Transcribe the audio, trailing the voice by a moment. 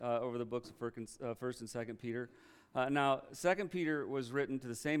the books of First and Second Peter. Now, Second Peter was written to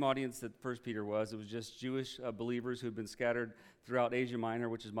the same audience that First Peter was. It was just Jewish believers who had been scattered throughout Asia Minor,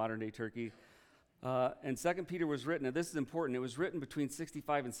 which is modern-day Turkey. And Second Peter was written, and this is important, it was written between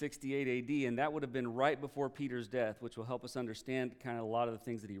 65 and 68 A.D., and that would have been right before Peter's death, which will help us understand kind of a lot of the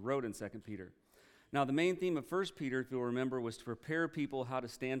things that he wrote in Second Peter. Now, the main theme of First Peter, if you'll remember, was to prepare people how to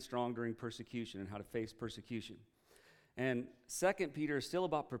stand strong during persecution and how to face persecution. And Second Peter is still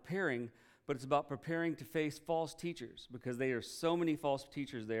about preparing, but it's about preparing to face false teachers, because there are so many false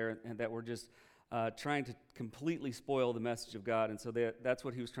teachers there and that were just trying to completely spoil the message of God, and so that's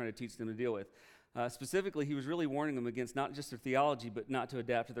what he was trying to teach them to deal with. Specifically, he was really warning them against not just their theology, but not to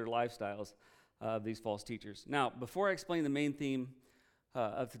adapt to their lifestyles of these false teachers. Now, before I explain the main theme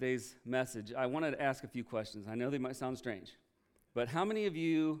of today's message, I wanted to ask a few questions. I know they might sound strange, but how many of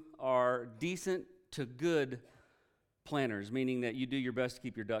you are decent to good planners, meaning that you do your best to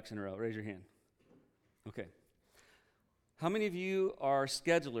keep your ducks in a row? Raise your hand. Okay. How many of you are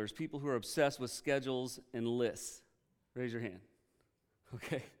schedulers, people who are obsessed with schedules and lists? Raise your hand.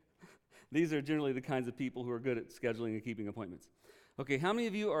 Okay. These are generally the kinds of people who are good at scheduling and keeping appointments. Okay, how many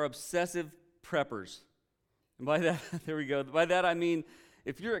of you are obsessive preppers? And by that, there we go. By that I mean,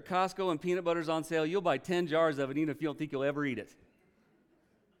 if you're at Costco and peanut butter's on sale, you'll buy 10 jars of it even if you don't think you'll ever eat it.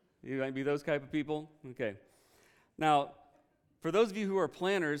 You might be those type of people? Okay. Now, for those of you who are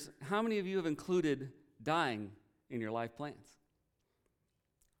planners, how many of you have included dying in your life plans?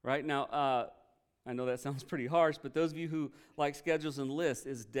 Right now, I know that sounds pretty harsh, but those of you who like schedules and lists,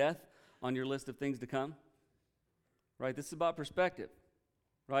 is death on your list of things to come? Right? This is about perspective,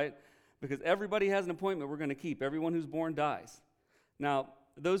 right? Because everybody has an appointment we're going to keep. Everyone who's born dies. Now,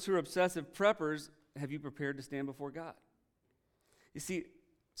 those who are obsessive preppers, have you prepared to stand before God? You see,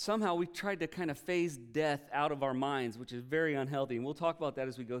 somehow we tried to kind of phase death out of our minds, which is very unhealthy, and we'll talk about that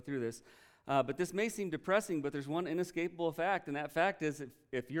as we go through this. But this may seem depressing, but there's one inescapable fact, and that fact is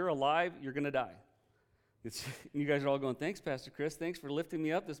if you're alive, you're going to die. You guys are all going, thanks, Pastor Chris. Thanks for lifting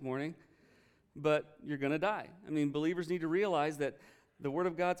me up this morning. But you're going to die. I mean, believers need to realize that the Word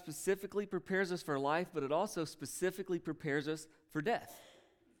of God specifically prepares us for life, but it also specifically prepares us for death.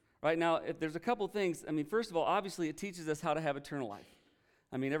 Right now, if there's a couple things. I mean, first of all, obviously, it teaches us how to have eternal life.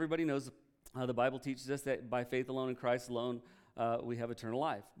 I mean, everybody knows the Bible teaches us that by faith alone in Christ alone, we have eternal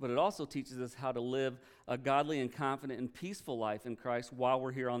life. But it also teaches us how to live a godly and confident and peaceful life in Christ while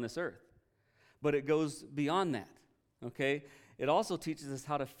we're here on this earth. But it goes beyond that, okay? It also teaches us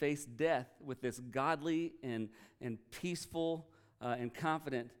how to face death with this godly and peaceful and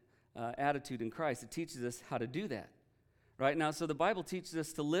confident attitude in Christ. It teaches us how to do that, right? Now, so the Bible teaches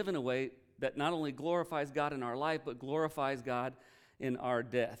us to live in a way that not only glorifies God in our life, but glorifies God in our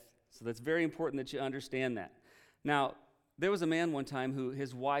death. So that's very important that you understand that. Now, there was a man one time who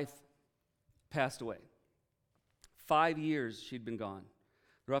his wife passed away. 5 years she'd been gone.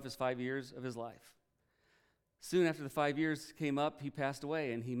 The roughest 5 years of his life. Soon after the 5 years came up, he passed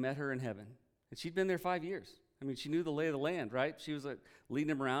away, and he met her in heaven. And she'd been there 5 years. I mean, she knew the lay of the land, right? She was leading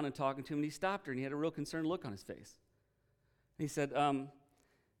him around and talking to him, and he stopped her, and he had a real concerned look on his face. And he said,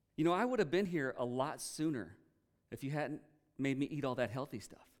 I would have been here a lot sooner if you hadn't made me eat all that healthy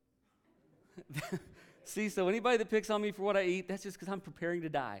stuff. See, so anybody that picks on me for what I eat, that's just because I'm preparing to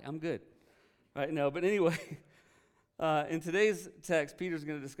die. I'm good. Right? No, but anyway, in today's text, Peter's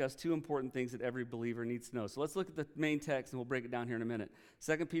going to discuss two important things that every believer needs to know. So let's look at the main text, and we'll break it down here in a minute.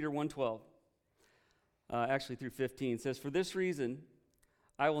 2 Peter 1:12, actually through 15, says, "For this reason,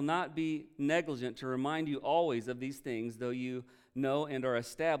 I will not be negligent to remind you always of these things, though you know and are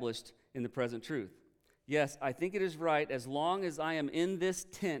established in the present truth. Yes, I think it is right, as long as I am in this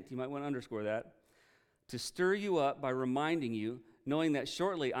tent," you might want to underscore that, "to stir you up by reminding you, knowing that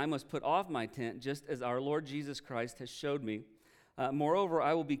shortly I must put off my tent, just as our Lord Jesus Christ has showed me. Moreover,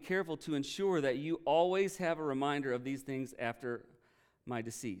 I will be careful to ensure that you always have a reminder of these things after my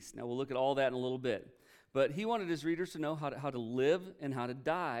decease." Now, we'll look at all that in a little bit. But he wanted his readers to know how to live and how to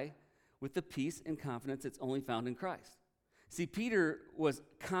die with the peace and confidence that's only found in Christ. See, Peter was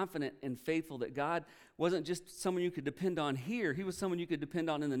confident and faithful that God wasn't just someone you could depend on here. He was someone you could depend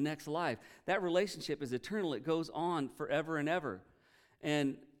on in the next life. That relationship is eternal. It goes on forever and ever.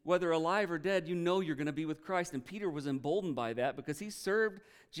 And whether alive or dead, you know you're going to be with Christ. And Peter was emboldened by that because he served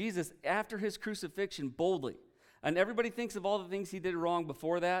Jesus after his crucifixion boldly. And everybody thinks of all the things he did wrong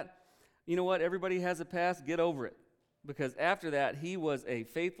before that. You know what? Everybody has a past. Get over it. Because after that, he was a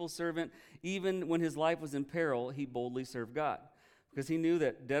faithful servant. Even when his life was in peril, he boldly served God. Because he knew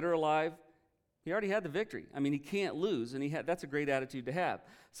that dead or alive, he already had the victory. I mean, he can't lose, and that's a great attitude to have.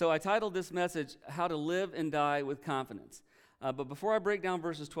 So I titled this message, "How to Live and Die with Confidence." But before I break down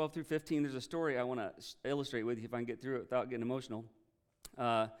verses 12 through 15, there's a story I want to illustrate with you, if I can get through it without getting emotional,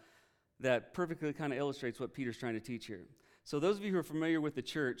 that perfectly kind of illustrates what Peter's trying to teach here. So those of you who are familiar with the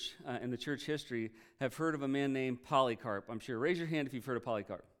church and the church history have heard of a man named Polycarp, I'm sure. Raise your hand if you've heard of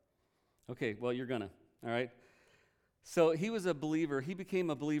Polycarp. Okay, well, you're gonna, all right? So he was a believer. He became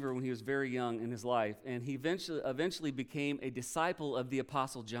a believer when he was very young in his life, and he eventually became a disciple of the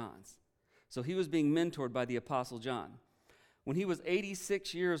Apostle John's. So he was being mentored by the Apostle John. When he was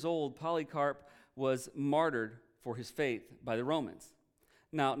 86 years old, Polycarp was martyred for his faith by the Romans.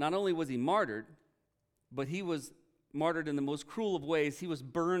 Now, not only was he martyred, but he was martyred in the most cruel of ways. He was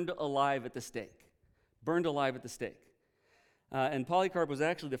burned alive at the stake. Burned alive at the stake. And Polycarp was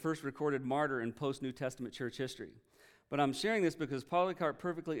actually the first recorded martyr in post-New Testament church history. But I'm sharing this because Polycarp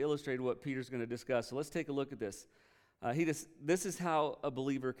perfectly illustrated what Peter's going to discuss. So let's take a look at this. This is how a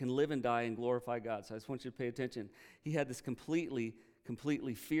believer can live and die and glorify God. So I just want you to pay attention. He had this completely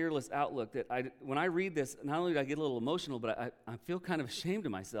fearless outlook that when I read this, not only do I get a little emotional, but I feel kind of ashamed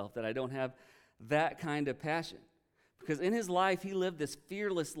of myself that I don't have that kind of passion. Because in his life, he lived this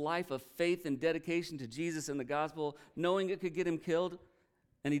fearless life of faith and dedication to Jesus and the gospel, knowing it could get him killed,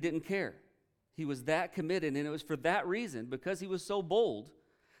 and he didn't care. He was that committed, and it was for that reason, because he was so bold,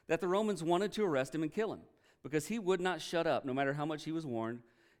 that the Romans wanted to arrest him and kill him, because he would not shut up, no matter how much he was warned.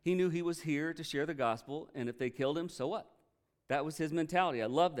 He knew he was here to share the gospel, and if they killed him, so what? That was his mentality. I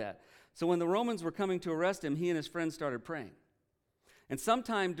love that. So when the Romans were coming to arrest him, he and his friends started praying. And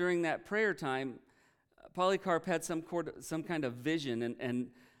sometime during that prayer time, Polycarp had some kind of vision, and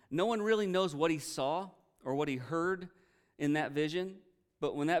no one really knows what he saw or what he heard in that vision.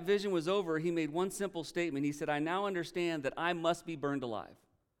 But when that vision was over, he made one simple statement. He said, "I now understand that I must be burned alive."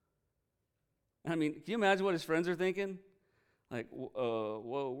 I mean, can you imagine what his friends are thinking? Like,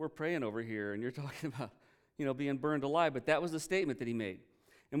 whoa, we're praying over here, and you're talking about, being burned alive. But that was the statement that he made.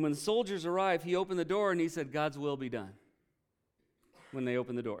 And when the soldiers arrived, he opened the door, and he said, "God's will be done," when they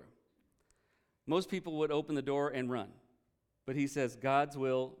opened the door. Most people would open the door and run. But he says, "God's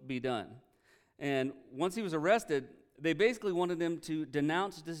will be done." And once he was arrested, they basically wanted him to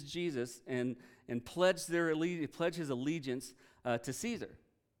denounce this Jesus and pledge his allegiance to Caesar.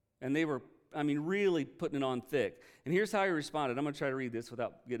 And they were, really putting it on thick. And here's how he responded. I'm going to try to read this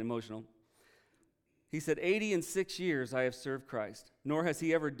without getting emotional. He said, 86 years I have served Christ, nor has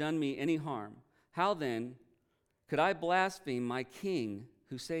he ever done me any harm. How then could I blaspheme my King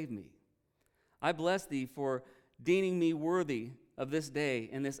who saved me? I bless thee for deeming me worthy of this day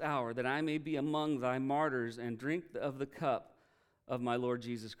and this hour, that I may be among thy martyrs and drink of the cup of my Lord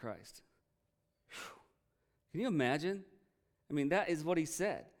Jesus Christ. Whew. Can you imagine? That is what he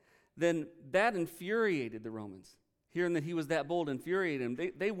said. Then that infuriated the Romans. Hearing that he was that bold infuriated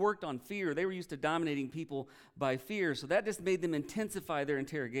them. They worked on fear. They were used to dominating people by fear, so that just made them intensify their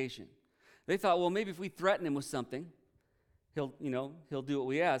interrogation. They thought, well, maybe if we threaten him with something, he'll do what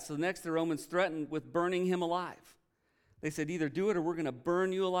we ask. So next the Romans threatened with burning him alive. They said, either do it or we're going to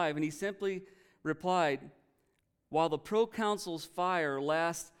burn you alive. And he simply replied, while the proconsul's fire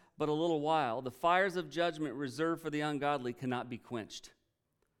lasts but a little while, the fires of judgment reserved for the ungodly cannot be quenched.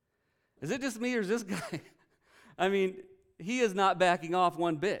 Is it just me or is this guy? He is not backing off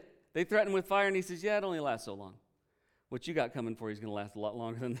one bit. They threatened with fire and he says, yeah, it only lasts so long. What you got coming for you is going to last a lot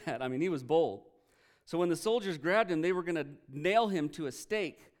longer than that. He was bold. So when the soldiers grabbed him, they were going to nail him to a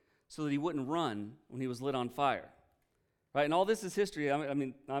stake so that he wouldn't run when he was lit on fire. Right? And all this is history.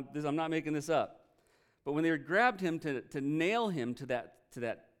 I'm not making this up. But when they grabbed him to nail him to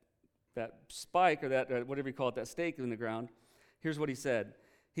that spike or that whatever you call it, that stake in the ground, here's what he said.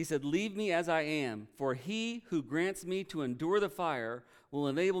 He said, leave me as I am, for he who grants me to endure the fire will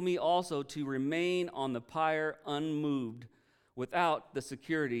enable me also to remain on the pyre unmoved without the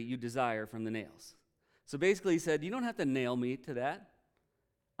security you desire from the nails. So basically he said, you don't have to nail me to that.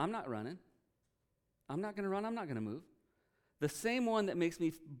 I'm not running. I'm not going to run. I'm not going to move. The same one that makes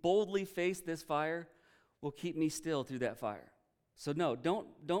me boldly face this fire will keep me still through that fire. So no,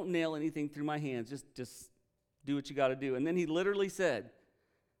 don't nail anything through my hands. Just do what you got to do. And then he literally said,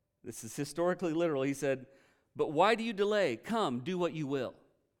 this is historically literal, he said, but why do you delay? Come, do what you will.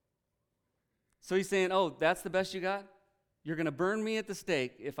 So he's saying, oh, that's the best you got? You're going to burn me at the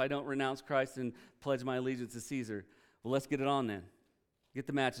stake if I don't renounce Christ and pledge my allegiance to Caesar. Well, let's get it on then. Get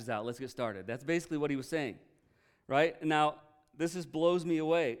the matches out. Let's get started. That's basically what he was saying, right? Now, this just blows me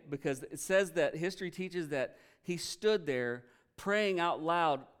away because it says that history teaches that he stood there praying out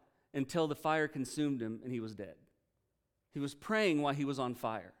loud until the fire consumed him and he was dead. He was praying while he was on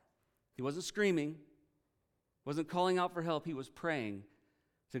fire. He wasn't screaming, wasn't calling out for help. He was praying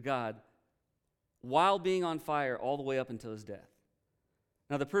to God while being on fire all the way up until his death.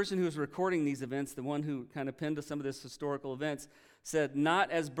 Now, the person who was recording these events, the one who kind of penned to some of these historical events, said, not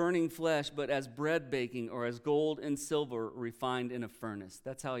as burning flesh, but as bread baking or as gold and silver refined in a furnace.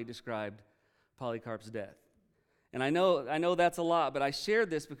 That's how he described Polycarp's death. And I know that's a lot, but I shared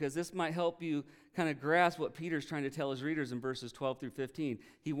this because this might help you kind of grasp what Peter's trying to tell his readers in verses 12 through 15.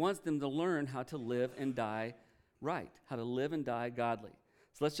 He wants them to learn how to live and die right, how to live and die godly.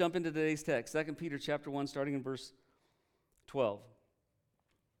 So let's jump into today's text, 2 Peter chapter 1, starting in verse 12.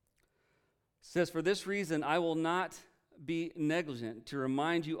 It says, for this reason I will not be negligent to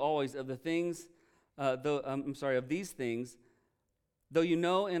remind you always of the things, of these things, though you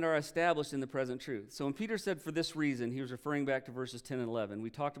know and are established in the present truth. So when Peter said for this reason, he was referring back to verses 10 and 11. We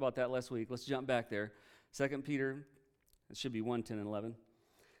talked about that last week. Let's jump back there. 2 Peter, it should be 1, 10 and 11. It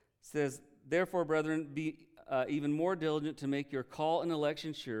says, therefore, brethren, be even more diligent to make your call and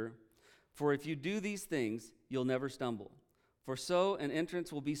election sure, for if you do these things, you'll never stumble. For so an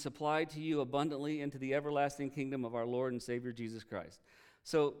entrance will be supplied to you abundantly into the everlasting kingdom of our Lord and Savior Jesus Christ.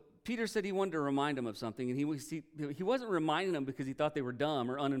 So Peter said he wanted to remind them of something, and he wasn't reminding them because he thought they were dumb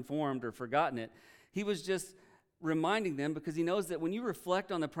or uninformed or forgotten it. He was just reminding them because he knows that when you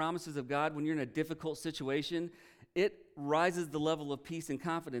reflect on the promises of God, when you're in a difficult situation, it rises the level of peace and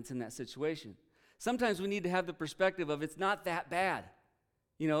confidence in that situation. Sometimes we need to have the perspective of it's not that bad.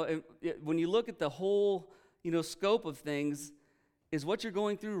 When you look at the whole, scope of things, is what you're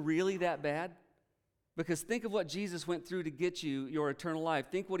going through really that bad? Because think of what Jesus went through to get you your eternal life.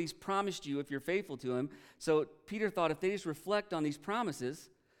 Think what he's promised you if you're faithful to him. So Peter thought if they just reflect on these promises,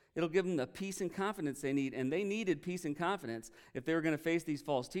 it'll give them the peace and confidence they need. And they needed peace and confidence if they were going to face these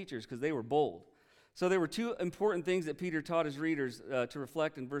false teachers because they were bold. So there were two important things that Peter taught his readers to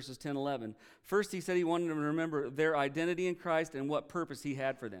reflect in verses 10 and 11. First, he said he wanted them to remember their identity in Christ and what purpose he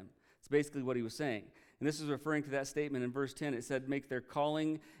had for them. It's basically what he was saying. And this is referring to that statement in verse 10. It said, make their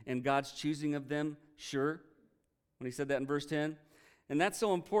calling and God's choosing of them sure, when he said that in verse 10. And that's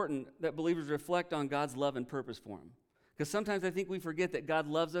so important that believers reflect on God's love and purpose for them. Because sometimes I think we forget that God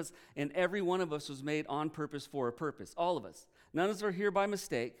loves us, and every one of us was made on purpose for a purpose. All of us. None of us are here by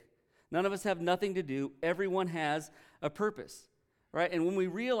mistake. None of us have nothing to do. Everyone has a purpose, right? And when we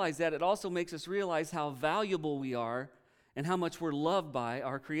realize that, it also makes us realize how valuable we are and how much we're loved by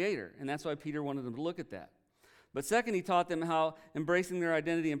our Creator. And that's why Peter wanted them to look at that. But second, he taught them how embracing their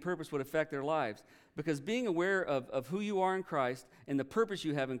identity and purpose would affect their lives. Because being aware of who you are in Christ and the purpose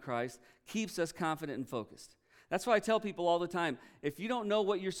you have in Christ keeps us confident and focused. That's why I tell people all the time, if you don't know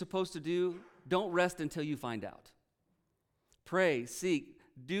what you're supposed to do, don't rest until you find out. Pray, seek,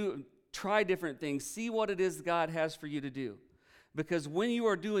 try different things. See what it is God has for you to do. Because when you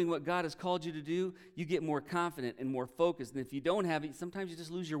are doing what God has called you to do, you get more confident and more focused. And if you don't have it, sometimes you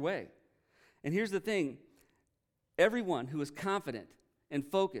just lose your way. And here's the thing. Everyone who is confident and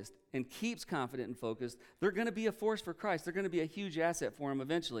focused and keeps confident and focused, they're going to be a force for Christ. They're going to be a huge asset for him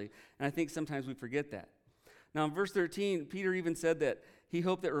eventually. And I think sometimes we forget that. Now in verse 13, Peter even said that he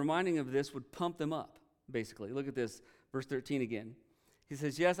hoped that reminding of this would pump them up, basically. Look at this, verse 13 again. He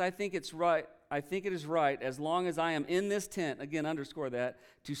says, yes, I think it is right, as long as I am in this tent, again, underscore that,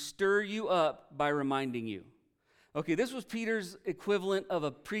 to stir you up by reminding you. Okay, this was Peter's equivalent of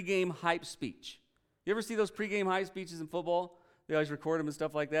a pregame hype speech. You ever see those pregame hype speeches in football? They always record them and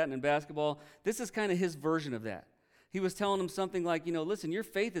stuff like that, and in basketball. This is kind of his version of that. He was telling them something like, listen, your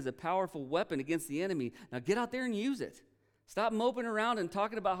faith is a powerful weapon against the enemy. Now get out there and use it. Stop moping around and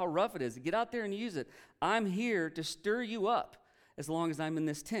talking about how rough it is. Get out there and use it. I'm here to stir you up as long as I'm in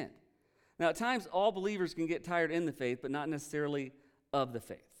this tent. Now, at times, all believers can get tired in the faith, but not necessarily of the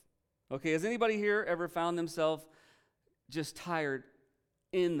faith. Okay, has anybody here ever found themselves just tired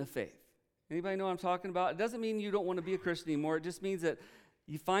in the faith? Anybody know what I'm talking about? It doesn't mean you don't want to be a Christian anymore. It just means that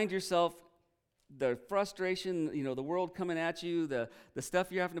you find yourself, the frustration, the world coming at you, the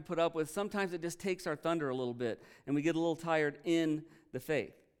stuff you're having to put up with, sometimes it just takes our thunder a little bit, and we get a little tired in the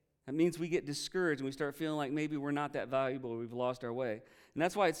faith. That means we get discouraged and we start feeling like maybe we're not that valuable, we've lost our way. And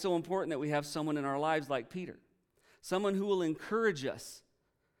that's why it's so important that we have someone in our lives like Peter. Someone who will encourage us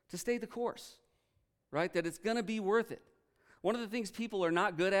to stay the course, right? That it's going to be worth it. One of the things people are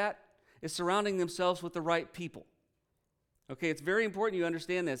not good at is surrounding themselves with the right people. Okay, it's very important you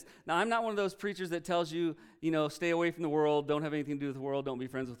understand this. Now, I'm not one of those preachers that tells you, stay away from the world, don't have anything to do with the world, don't be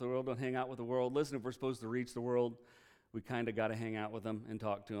friends with the world, don't hang out with the world. Listen, if we're supposed to reach the world, we kind of got to hang out with them and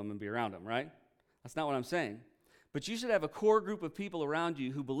talk to them and be around them, right? That's not what I'm saying. But you should have a core group of people around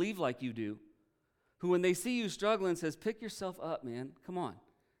you who believe like you do, who when they see you struggling says, pick yourself up, man. Come on.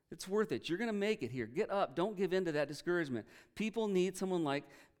 It's worth it. You're going to make it here. Get up. Don't give in to that discouragement. People need someone like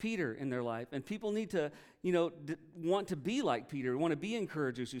Peter in their life, and people need to, want to be like Peter, want to be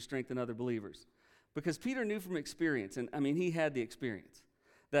encouragers who strengthen other believers. Because Peter knew from experience, and he had the experience,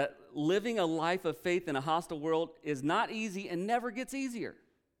 that living a life of faith in a hostile world is not easy and never gets easier.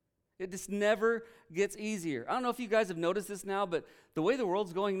 It just never gets easier. I don't know if you guys have noticed this now, but the way the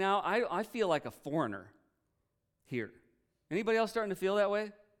world's going now, I feel like a foreigner here. Anybody else starting to feel that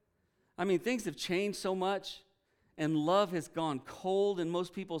way? Things have changed so much, and love has gone cold in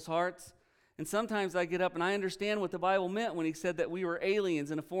most people's hearts. And sometimes I get up and I understand what the Bible meant when he said that we were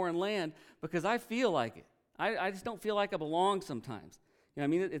aliens in a foreign land, because I feel like it. I just don't feel like I belong sometimes.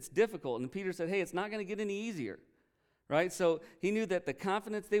 It's difficult. And Peter said, hey, it's not going to get any easier, right? So he knew that the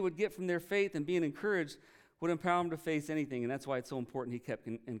confidence they would get from their faith and being encouraged would empower them to face anything, and that's why it's so important he kept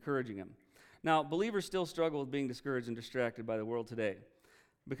encouraging them. Now, believers still struggle with being discouraged and distracted by the world today.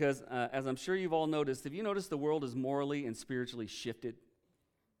 Because, as I'm sure you've all noticed, have you noticed the world is morally and spiritually shifted?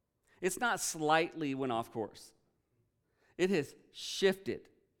 It's not slightly went off course. It has shifted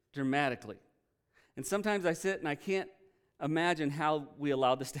dramatically. And sometimes I sit and I can't imagine how we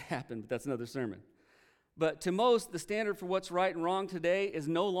allowed this to happen, but that's another sermon. But to most, the standard for what's right and wrong today is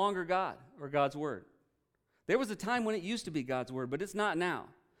no longer God or God's Word. There was a time when it used to be God's Word, but it's not now.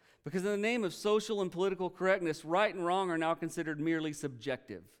 Because in the name of social and political correctness, right and wrong are now considered merely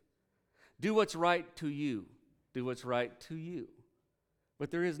subjective. Do what's right to you. Do what's right to you.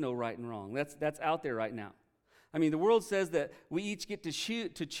 But there is no right and wrong. That's out there right now. The world says that we each get to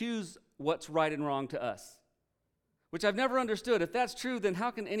choose what's right and wrong to us, which I've never understood. If that's true, then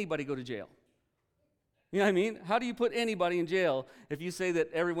how can anybody go to jail? You know what I mean? How do you put anybody in jail if you say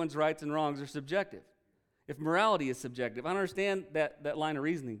that everyone's rights and wrongs are subjective? If morality is subjective. I don't understand that line of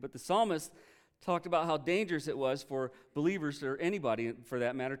reasoning. But the psalmist talked about how dangerous it was for believers, or anybody for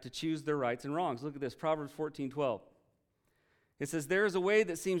that matter, to choose their rights and wrongs. Look at this, Proverbs 14:12. It says, there is a way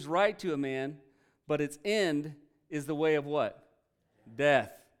that seems right to a man, but its end is the way of what?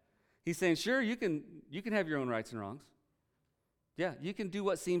 Death. He's saying, sure, you can have your own rights and wrongs. Yeah, you can do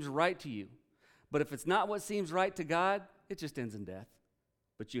what seems right to you. But if it's not what seems right to God, it just ends in death.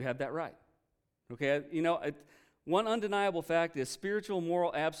 But you have that right. Okay, one undeniable fact is spiritual and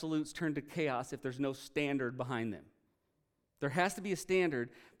moral absolutes turn to chaos if there's no standard behind them. There has to be a standard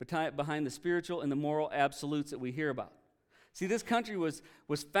behind the spiritual and the moral absolutes that we hear about. See, this country was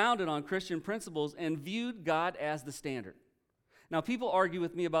founded on Christian principles and viewed God as the standard. Now, people argue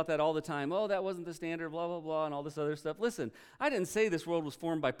with me about that all the time. Oh, that wasn't the standard, blah, blah, blah, and all this other stuff. Listen, I didn't say this world was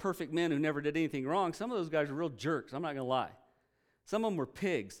formed by perfect men who never did anything wrong. Some of those guys are real jerks, I'm not going to lie. Some of them were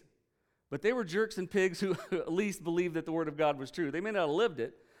pigs. But they were jerks and pigs who at least believed that the Word of God was true. They may not have lived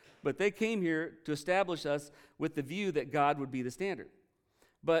it, but they came here to establish us with the view that God would be the standard.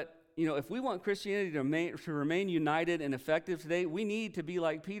 But, if we want Christianity to remain united and effective today, we need to be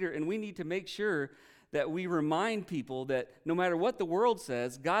like Peter, and we need to make sure that we remind people that no matter what the world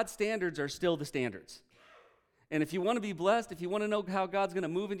says, God's standards are still the standards. And if you want to be blessed, if you want to know how God's going to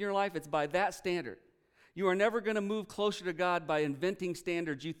move in your life, it's by that standard. You are never going to move closer to God by inventing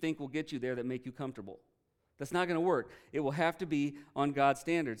standards you think will get you there that make you comfortable. That's not going to work. It will have to be on God's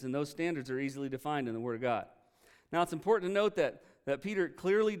standards, and those standards are easily defined in the Word of God. Now, it's important to note that Peter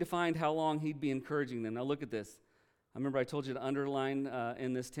clearly defined how long he'd be encouraging them. Now, look at this. I remember I told you to underline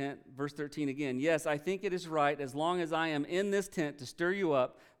in this tent. Verse 13 again. Yes, I think it is right, as long as I am in this tent, to stir you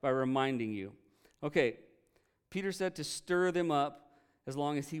up by reminding you. Okay, Peter said to stir them up as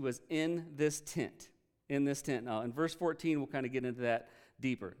long as he was in this tent. In this tent. Now, in verse 14, we'll kind of get into that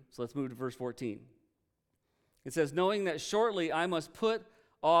deeper. So let's move to verse 14. It says, knowing that shortly I must put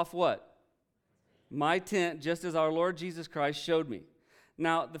off what? My tent, just as our Lord Jesus Christ showed me.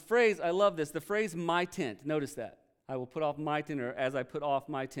 Now, the phrase, I love this, the phrase my tent, notice that. I will put off my tent, or as I put off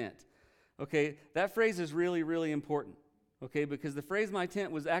my tent. Okay, that phrase is really, really important. Okay, because the phrase my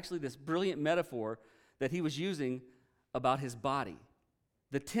tent was actually this brilliant metaphor that he was using about his body.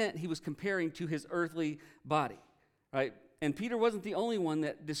 The tent he was comparing to his earthly body, right? And Peter wasn't the only one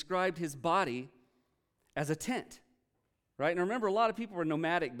that described his body as a tent, right? And remember, a lot of people were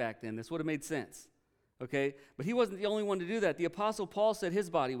nomadic back then. This would have made sense, okay? But he wasn't the only one to do that. The Apostle Paul said his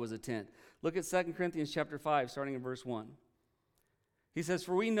body was a tent. Look at 2 Corinthians chapter 5, starting in verse 1. He says,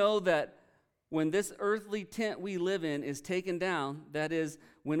 for we know that when this earthly tent we live in is taken down, that is,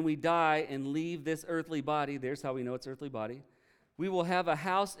 when we die and leave this earthly body, there's how we know it's earthly body, we will have a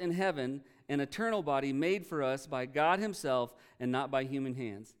house in heaven, an eternal body made for us by God himself and not by human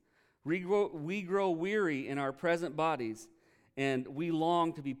hands. We grow weary in our present bodies, and we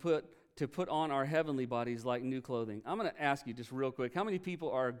long to be put to put on our heavenly bodies like new clothing. I'm going to ask you just real quick, how many people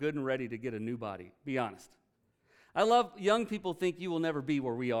are good and ready to get a new body? Be honest. I love young people think you will never be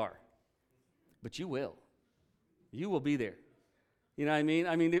where we are, but you will. You will be there. You know what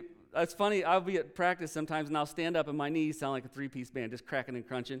I mean? It's funny, I'll be at practice sometimes and I'll stand up and my knees sound like a three-piece band, just cracking and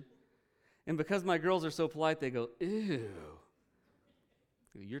crunching. And because my girls are so polite, they go, ew.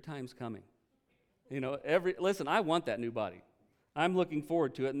 Your time's coming. Listen, I want that new body. I'm looking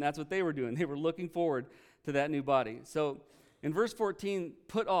forward to it, and that's what they were doing. They were looking forward to that new body. So in verse 14,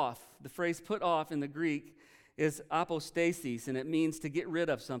 put off, the phrase put off in the Greek is apostasis, and it means to get rid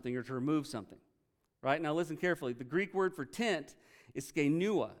of something or to remove something. Right? Now listen carefully. The Greek word for tent is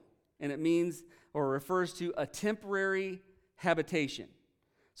skenua, and it means or refers to a temporary habitation.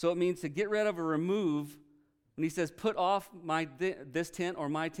 So it means to get rid of or remove. When he says put off this tent or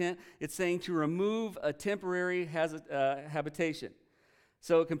my tent, it's saying to remove a temporary habitation.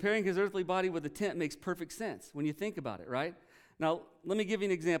 So comparing his earthly body with a tent makes perfect sense when you think about it, right? Now, let me give you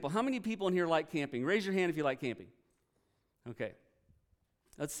an example. How many people in here like camping? Raise your hand if you like camping. Okay.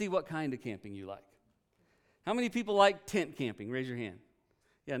 Let's see what kind of camping you like. How many people like tent camping? Raise your hand.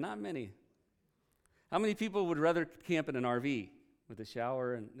 Yeah, not many. How many people would rather camp in an RV with a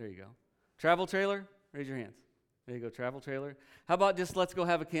shower and there you go. Travel trailer? Raise your hands. There you go, travel trailer. How about just let's go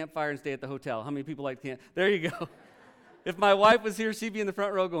have a campfire and stay at the hotel? How many people like camp? There you go. If my wife was here, she'd be in the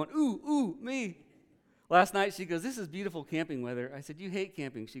front row going, ooh, me. Last night she goes, this is beautiful camping weather. I said, you hate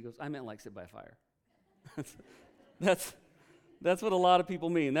camping. She goes, I meant like sit by a fire. That's what a lot of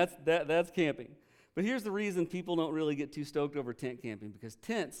people mean. That's camping. But here's the reason people don't really get too stoked over tent camping, because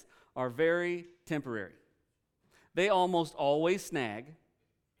tents are very temporary. They almost always snag.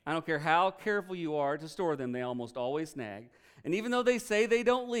 I don't care how careful you are to store them, they almost always snag. And even though they say they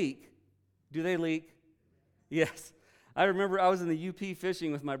don't leak, do they leak? Yes. I remember I was in the UP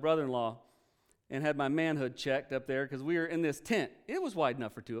fishing with my brother-in-law and had my manhood checked up there because we were in this tent. It was wide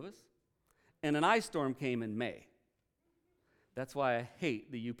enough for two of us. And an ice storm came in May. That's why I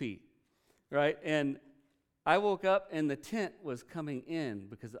hate the UP, right? And I woke up and the tent was coming in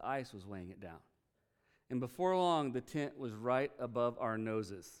because the ice was weighing it down. And before long, the tent was right above our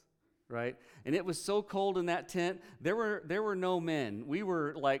noses, right? And it was so cold in that tent, there were no men. We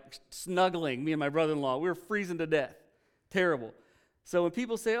were like snuggling, me and my brother-in-law. We were freezing to death. Terrible. So when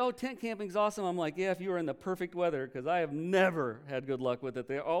people say, oh, tent camping's awesome, I'm like, yeah, if you were in the perfect weather, because I have never had good luck with it.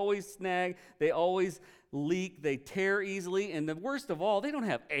 They always snag, they always leak, they tear easily, and the worst of all, they don't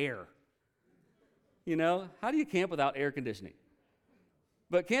have air. How do you camp without air conditioning?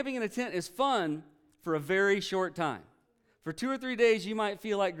 But camping in a tent is fun for a very short time. For 2 or 3 days, you might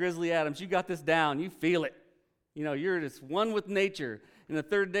feel like Grizzly Adams. You got this down. You feel it. You're just one with nature. And the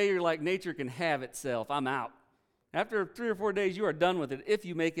third day, you're like, nature can have itself. I'm out. After 3 or 4 days, you are done with it if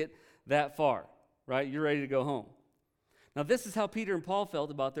you make it that far, right? You're ready to go home. Now, this is how Peter and Paul felt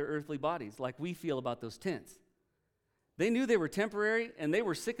about their earthly bodies, like we feel about those tents. They knew they were temporary, and they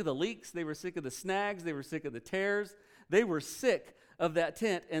were sick of the leaks. They were sick of the snags. They were sick of the tears. They were sick of that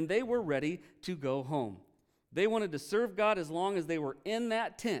tent, and they were ready to go home. They wanted to serve God as long as they were in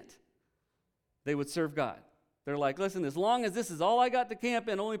that tent. They would serve God. They're like, listen, as long as this is all I got to camp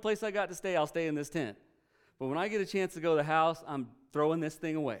in, only place I got to stay, I'll stay in this tent. But when I get a chance to go to the house, I'm throwing this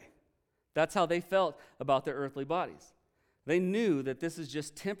thing away. That's how they felt about their earthly bodies. They knew that this is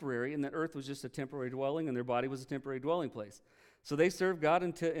just temporary, and that earth was just a temporary dwelling, and their body was a temporary dwelling place. So they served God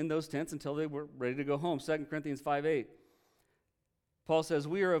in those tents until they were ready to go home. 2 Corinthians 5:8. Paul says,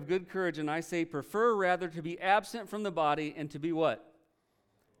 we are of good courage, and I say, prefer rather to be absent from the body and to be what?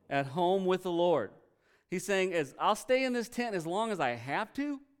 At home with the Lord. He's saying, I'll stay in this tent as long as I have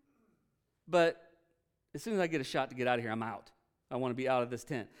to, but as soon as I get a shot to get out of here, I'm out. I want to be out of this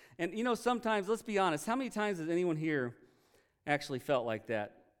tent. And sometimes, let's be honest, how many times has anyone here actually felt like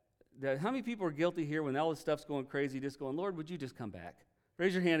that? How many people are guilty here when all this stuff's going crazy, just going, Lord, would you just come back?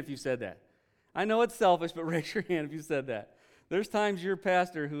 Raise your hand if you said that. I know it's selfish, but raise your hand if you said that. There's times your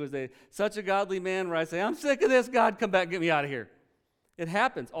pastor, who is such a godly man, where I say, I'm sick of this, God, come back, get me out of here. It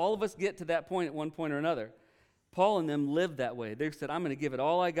happens. All of us get to that point at one point or another. Paul and them lived that way. They said, I'm going to give it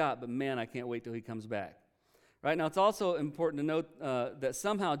all I got, but man, I can't wait till he comes back. Right now, it's also important to note that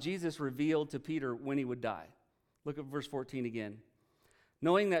somehow Jesus revealed to Peter when he would die. Look at verse 14 again.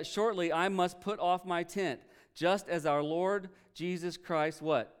 Knowing that shortly I must put off my tent, just as our Lord Jesus Christ,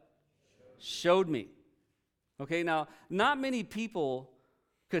 what? Showed me. Okay, now, not many people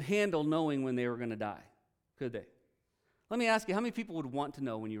could handle knowing when they were going to die, could they? Let me ask you, how many people would want to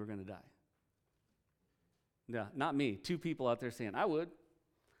know when you were going to die? Yeah, not me. 2 people out there saying, I would.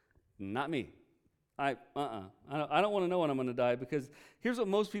 Not me. I don't want to know when I'm going to die, because here's what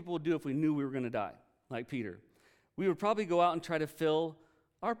most people would do if we knew we were going to die, like Peter. We would probably go out and try to fill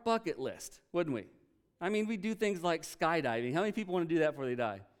our bucket list, wouldn't we? I mean, we do things like skydiving. How many people want to do that before they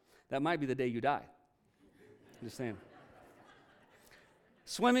die? That might be the day you die. Just saying.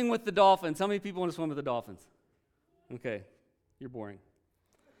 Swimming with the dolphins. How many people want to swim with the dolphins? Okay, you're boring.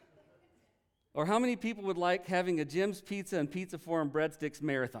 Or how many people would like having a Jim's Pizza and Pizza Forum breadsticks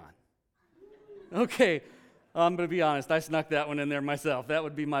marathon? Okay, I'm going to be honest. I snuck that one in there myself. That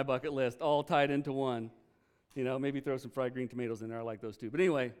would be my bucket list, all tied into one. You know, maybe throw some fried green tomatoes in there. I like those too. But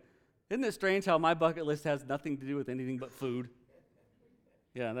anyway, isn't it strange how my bucket list has nothing to do with anything but food?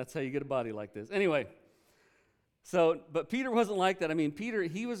 Yeah, that's how you get a body like this. Anyway, but Peter wasn't like that. I mean, Peter,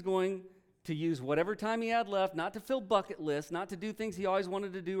 he was going to use whatever time he had left, not to fill bucket lists, not to do things he always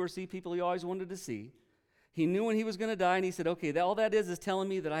wanted to do or see people he always wanted to see. He knew when he was going to die, and he said, okay, all that is telling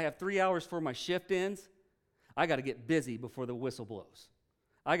me that I have 3 hours before my shift ends. I got to get busy before the whistle blows.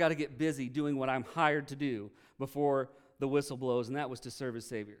 I got to get busy doing what I'm hired to do before the whistle blows, and that was to serve as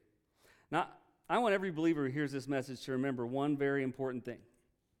Savior. Now, I want every believer who hears this message to remember one very important thing.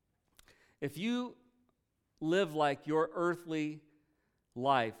 If you live like your earthly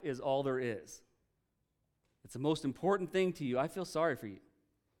life is all there is, it's the most important thing to you, I feel sorry for you.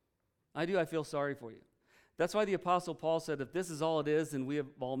 I do. I feel sorry for you. That's why the Apostle Paul said, if this is all it is, then we of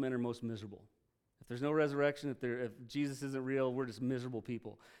all men are most miserable. If there's no resurrection, if Jesus isn't real, we're just miserable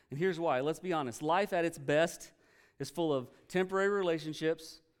people. And here's why. Let's be honest. Life at its best is full of temporary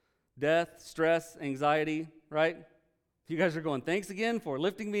relationships, death, stress, anxiety, right? You guys are going, thanks again for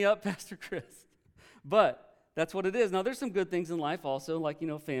lifting me up, Pastor Chris. But that's what it is. Now, there's some good things in life also, like,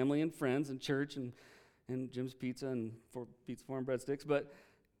 family and friends and church and Jim's Pizza and Pizza Forum breadsticks. But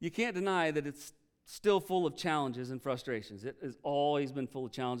you can't deny that it's still full of challenges and frustrations. It has always been full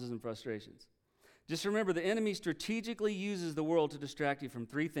of challenges and frustrations. Just remember, the enemy strategically uses the world to distract you from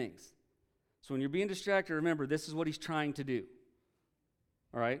 3 things. So when you're being distracted, remember, this is what he's trying to do.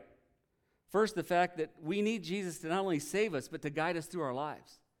 All right? First, the fact that we need Jesus to not only save us, but to guide us through our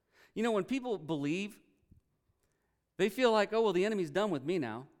lives. When people believe, they feel like, oh, well, the enemy's done with me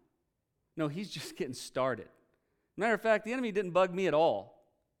now. No, he's just getting started. Matter of fact, the enemy didn't bug me at all.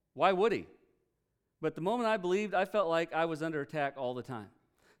 Why would he? But the moment I believed, I felt like I was under attack all the time.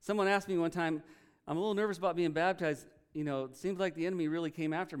 Someone asked me one time, I'm a little nervous about being baptized. It seems like the enemy really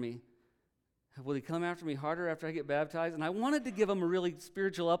came after me. Will he come after me harder after I get baptized? And I wanted to give him a really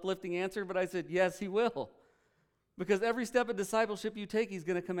spiritual, uplifting answer, but I said, yes, he will. Because every step of discipleship you take, he's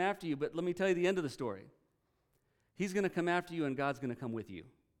going to come after you. But let me tell you the end of the story. He's going to come after you, and God's going to come with you.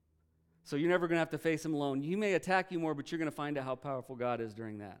 So you're never going to have to face him alone. He may attack you more, but you're going to find out how powerful God is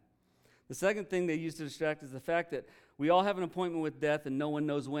during that. The second thing they use to distract is the fact that we all have an appointment with death and no one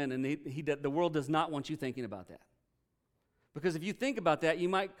knows when, and the world does not want you thinking about that. Because if you think about that, you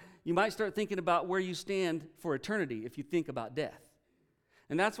might start thinking about where you stand for eternity if you think about death.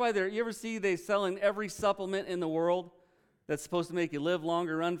 And that's why you ever see they selling every supplement in the world that's supposed to make you live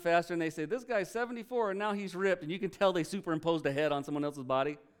longer, run faster, and they say, this guy's 74 and now he's ripped, and you can tell they superimposed a head on someone else's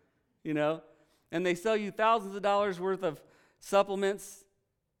body, And they sell you thousands of dollars worth of supplements,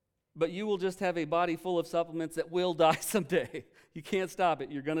 but you will just have a body full of supplements that will die someday. You can't stop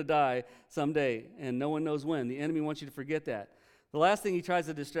it. You're going to die someday, and no one knows when. The enemy wants you to forget that. The last thing he tries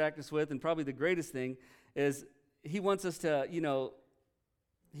to distract us with, and probably the greatest thing, is he wants us to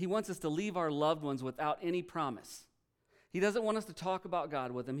leave our loved ones without any promise. He doesn't want us to talk about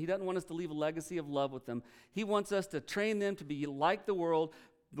God with them. He doesn't want us to leave a legacy of love with them. He wants us to train them to be like the world.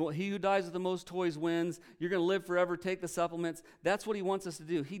 He who dies with the most toys wins. You're going to live forever. Take the supplements. That's what he wants us to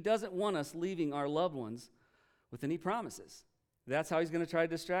do. He doesn't want us leaving our loved ones with any promises. That's how he's going to try to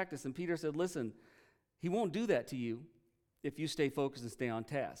distract us. And Peter said, listen, he won't do that to you if you stay focused and stay on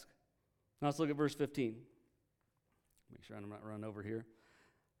task. Now let's look at verse 15. Make sure I'm not running over here.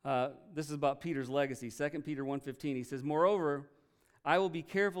 This is about Peter's legacy. 2 Peter 1:15. He says, moreover, I will be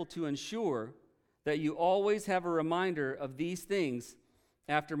careful to ensure that you always have a reminder of these things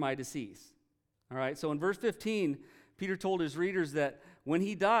after my decease. All right, so in verse 15, Peter told his readers that when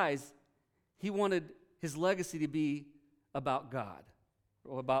he dies, he wanted his legacy to be about God,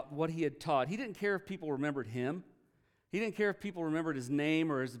 or about what he had taught. He didn't care if people remembered him. He didn't care if people remembered his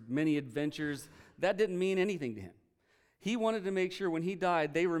name or his many adventures. That didn't mean anything to him. He wanted to make sure when he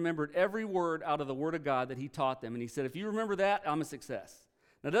died, they remembered every word out of the Word of God that he taught them. And he said, if you remember that, I'm a success.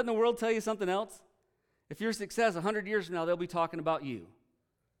 Now, doesn't the world tell you something else? If you're a success, 100 years from now, they'll be talking about you.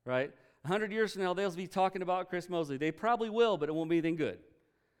 Right? 100 years from now, they'll be talking about Chris Mosley. They probably will, but it won't be anything good.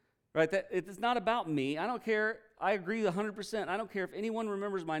 Right? It's not about me. I don't care. I agree 100%. I don't care if anyone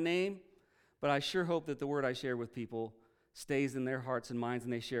remembers my name, but I sure hope that the word I share with people stays in their hearts and minds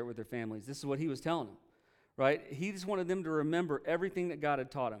and they share it with their families. This is what he was telling them, right? He just wanted them to remember everything that God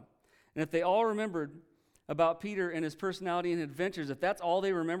had taught him. And if they all remembered about Peter and his personality and adventures, if that's all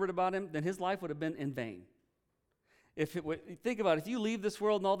they remembered about him, then his life would have been in vain. Think about it, if you leave this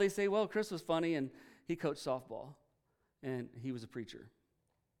world and all they say, well, Chris was funny and he coached softball and he was a preacher.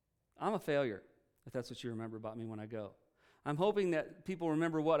 I'm a failure if that's what you remember about me when I go. I'm hoping that people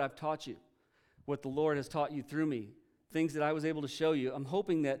remember what I've taught you, what the Lord has taught you through me, things that I was able to show you. I'm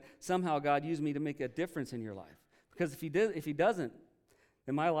hoping that somehow God used me to make a difference in your life. Because if he doesn't,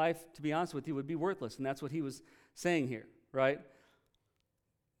 then my life, to be honest with you, would be worthless. And that's what he was saying here, right?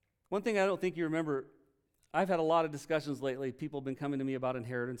 One thing I don't think you remember, I've had a lot of discussions lately. People have been coming to me about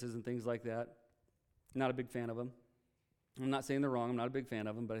inheritances and things like that. I'm not a big fan of them. I'm not saying they're wrong. I'm not a big fan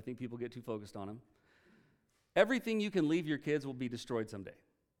of them, but I think people get too focused on them. Everything you can leave your kids will be destroyed someday.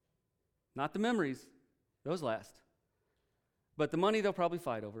 Not the memories. Those last. But the money they'll probably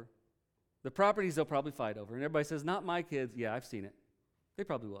fight over. The properties they'll probably fight over. And everybody says, not my kids. Yeah, I've seen it. They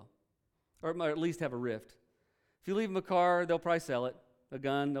probably will. Or at least have a rift. If you leave them a car, they'll probably sell it. A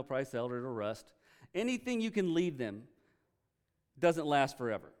gun, they'll probably sell it or it'll rust. Anything you can leave them doesn't last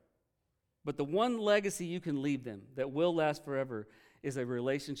forever. But the one legacy you can leave them that will last forever is a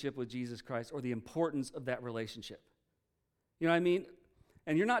relationship with Jesus Christ, or the importance of that relationship. You know what I mean?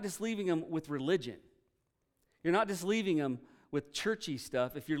 And you're not just leaving them with religion. You're not just leaving them with churchy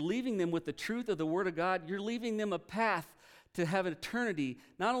stuff. If you're leaving them with the truth of the Word of God, you're leaving them a path to have an eternity,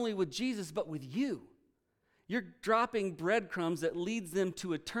 not only with Jesus, but with you. You're dropping breadcrumbs that leads them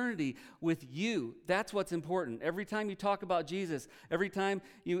to eternity with you. That's what's important. Every time you talk about Jesus, every time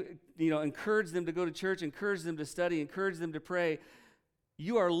you encourage them to go to church, encourage them to study, encourage them to pray,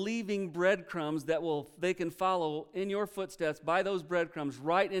 you are leaving breadcrumbs that they can follow in your footsteps by those breadcrumbs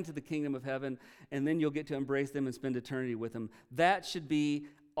right into the kingdom of heaven, and then you'll get to embrace them and spend eternity with them. That should be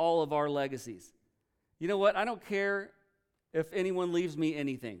all of our legacies. You know what? I don't care if anyone leaves me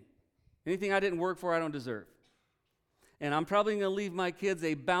anything. Anything I didn't work for, I don't deserve. And I'm probably going to leave my kids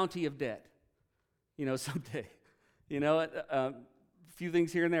a bounty of debt, someday. A few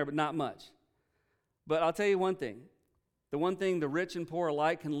things here and there, but not much. But I'll tell you one thing. The one thing the rich and poor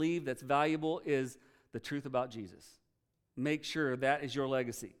alike can leave that's valuable is the truth about Jesus. Make sure that is your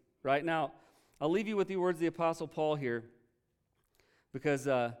legacy. Right now, I'll leave you with the words of the Apostle Paul here, because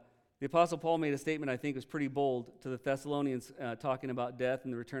the Apostle Paul made a statement I think was pretty bold to the Thessalonians, talking about death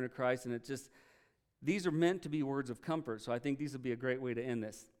and the return of Christ, and these are meant to be words of comfort, so I think these would be a great way to end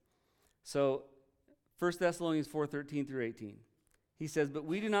this. So, 1 Thessalonians 4:13 through 18. He says, "But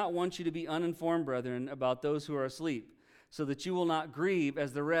we do not want you to be uninformed, brethren, about those who are asleep, so that you will not grieve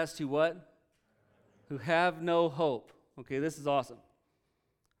as the rest who what? Who have no hope." Okay, this is awesome.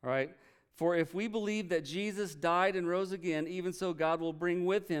 All right? "For if we believe that Jesus died and rose again, even so God will bring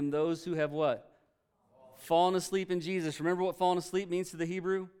with him those who have what? Fallen asleep in Jesus." Remember what fallen asleep means to the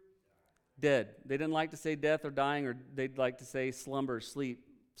Hebrew? Dead. They didn't like to say death or dying, or they'd like to say slumber,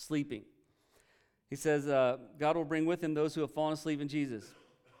 sleeping. He says, God will bring with him those who have fallen asleep in Jesus.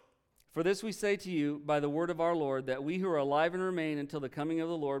 "For this we say to you by the word of our Lord, that we who are alive and remain until the coming of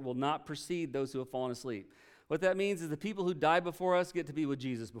the Lord will not precede those who have fallen asleep." What that means is the people who die before us get to be with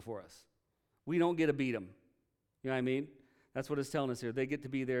Jesus before us. We don't get to beat them. You know what I mean? That's what it's telling us here. They get to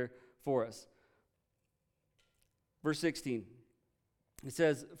be there for us. Verse 16. It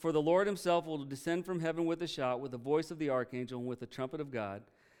says, "For the Lord himself will descend from heaven with a shout, with the voice of the archangel, and with the trumpet of God,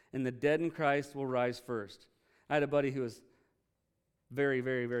 and the dead in Christ will rise first." I had a buddy who was very,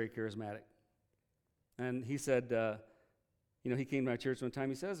 very, very charismatic. And he said, he came to my church one time.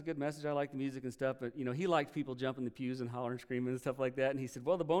 He said, "That's a good message. I like the music and stuff." But, he liked people jumping the pews and hollering and screaming and stuff like that. And he said,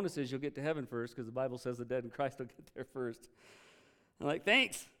 "Well, the bonus is you'll get to heaven first, because the Bible says the dead in Christ will get there first." I'm like,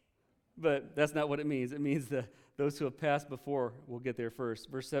 thanks. But that's not what it means. It means those who have passed before will get there first.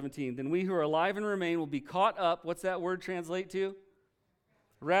 Verse 17, "Then we who are alive and remain will be caught up." What's that word translate to?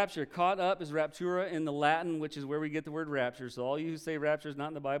 Rapture. Caught up is raptura in the Latin, which is where we get the word rapture. So all you who say rapture is not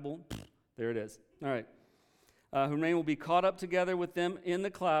in the Bible, there it is. All right. "Who remain will be caught up together with them in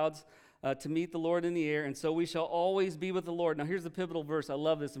the clouds to meet the Lord in the air, and so we shall always be with the Lord." Now here's the pivotal verse. I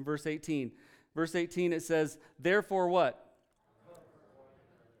love this in verse 18. Verse 18, it says, "Therefore what?"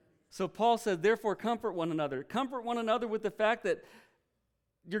 So Paul said, "Therefore comfort one another." Comfort one another with the fact that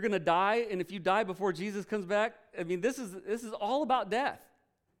you're going to die, and if you die before Jesus comes back, this is all about death.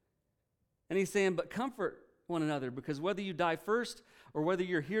 And he's saying, but comfort one another, because whether you die first or whether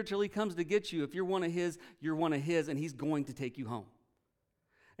you're here till he comes to get you, if you're one of his, you're one of his, and he's going to take you home.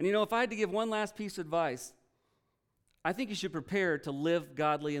 And if I had to give one last piece of advice, I think you should prepare to live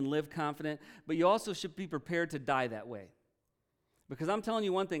godly and live confident, but you also should be prepared to die that way. Because I'm telling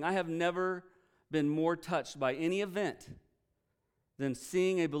you one thing, I have never been more touched by any event than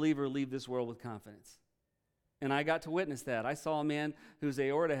seeing a believer leave this world with confidence. And I got to witness that. I saw a man whose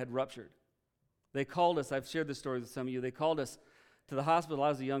aorta had ruptured. They called us, I've shared this story with some of you, they called us to the hospital. I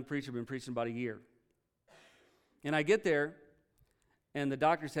was a young preacher, been preaching about a year. And I get there, and the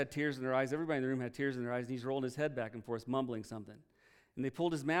doctors had tears in their eyes. Everybody in the room had tears in their eyes, and he's rolling his head back and forth, mumbling something. And they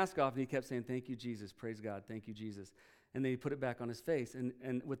pulled his mask off, and he kept saying, "Thank you, Jesus. Praise God. Thank you, Jesus." And then he put it back on his face.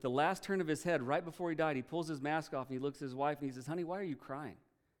 And with the last turn of his head, right before he died, he pulls his mask off, and he looks at his wife, and he says, "Honey, why are you crying?"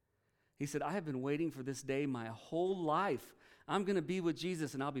 He said, "I have been waiting for this day my whole life. I'm going to be with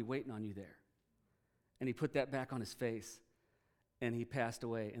Jesus, and I'll be waiting on you there." And he put that back on his face, and he passed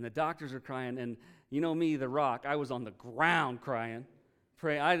away. And the doctors are crying, and you know me, the Rock, I was on the ground crying.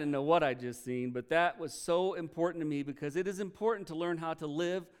 I didn't know what I'd just seen, but that was so important to me because it is important to learn how to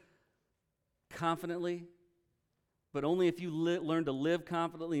live confidently, but only if you learn to live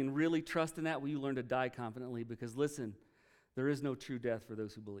confidently and really trust in that will you learn to die confidently, because listen, there is no true death for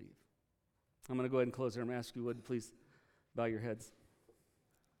those who believe. I'm going to go ahead and close here. I'm going to ask you, would you please bow your heads.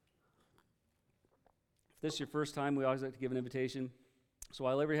 If this is your first time, we always like to give an invitation. So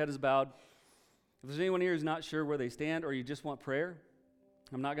while every head is bowed, if there's anyone here who's not sure where they stand or you just want prayer,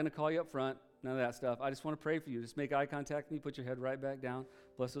 I'm not going to call you up front, none of that stuff. I just want to pray for you. Just make eye contact with me, put your head right back down.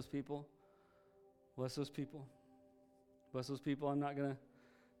 Bless those people. Bless those people. Bless those people. I'm not going to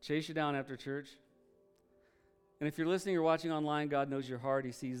chase you down after church. And if you're listening or watching online, God knows your heart.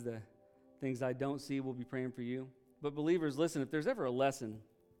 He sees the things I don't see. We'll be praying for you. But believers, listen, if there's ever a lesson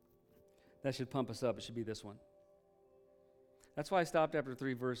that should pump us up, it should be this one. That's why I stopped after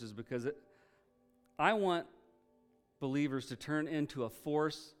 3 verses, because I want believers to turn into a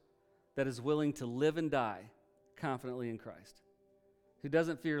force that is willing to live and die confidently in Christ, who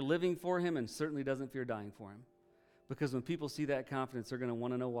doesn't fear living for him and certainly doesn't fear dying for him. Because when people see that confidence, they're going to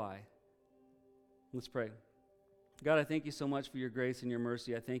want to know why. Let's pray. God, I thank you so much for your grace and your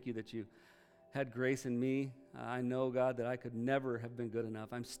mercy. I thank you that you had grace in me. I know, God, that I could never have been good enough.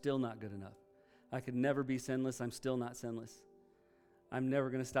 I'm still not good enough. I could never be sinless. I'm still not sinless. I'm never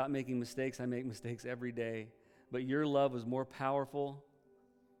going to stop making mistakes. I make mistakes every day. But your love was more powerful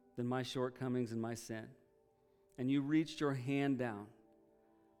than my shortcomings and my sin. And you reached your hand down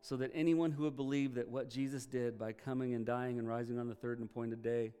so that anyone who would believe that what Jesus did by coming and dying and rising on the third and appointed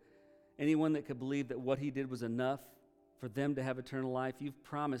day, anyone that could believe that what he did was enough for them to have eternal life, you've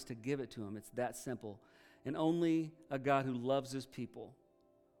promised to give it to them. It's that simple. And only a God who loves his people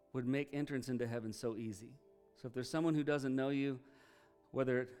would make entrance into heaven so easy. So if there's someone who doesn't know you,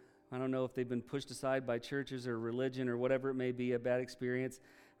 whether I don't know if they've been pushed aside by churches or religion or whatever it may be, a bad experience,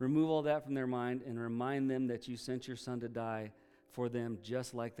 remove all that from their mind and remind them that you sent your son to die for them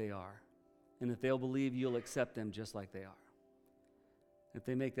just like they are. And if they'll believe, you'll accept them just like they are. If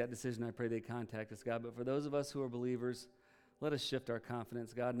they make that decision, I pray they contact us, God. But for those of us who are believers, let us shift our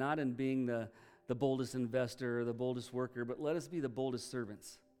confidence, God, not in being the boldest investor or the boldest worker, but let us be the boldest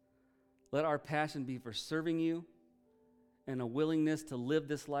servants. Let our passion be for serving you and a willingness to live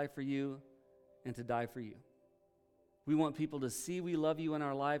this life for you and to die for you. We want people to see we love you in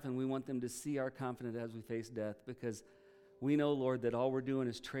our life, and we want them to see our confidence as we face death, because we know, Lord, that all we're doing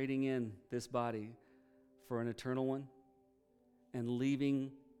is trading in this body for an eternal one and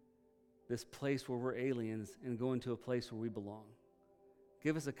leaving this place where we're aliens and going to a place where we belong.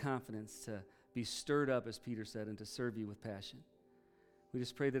 Give us a confidence to be stirred up, as Peter said, and to serve you with passion. We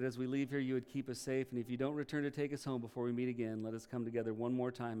just pray that as we leave here, you would keep us safe. And if you don't return to take us home before we meet again, let us come together one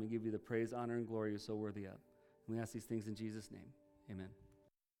more time and give you the praise, honor, and glory you're so worthy of. And we ask these things in Jesus' name. Amen.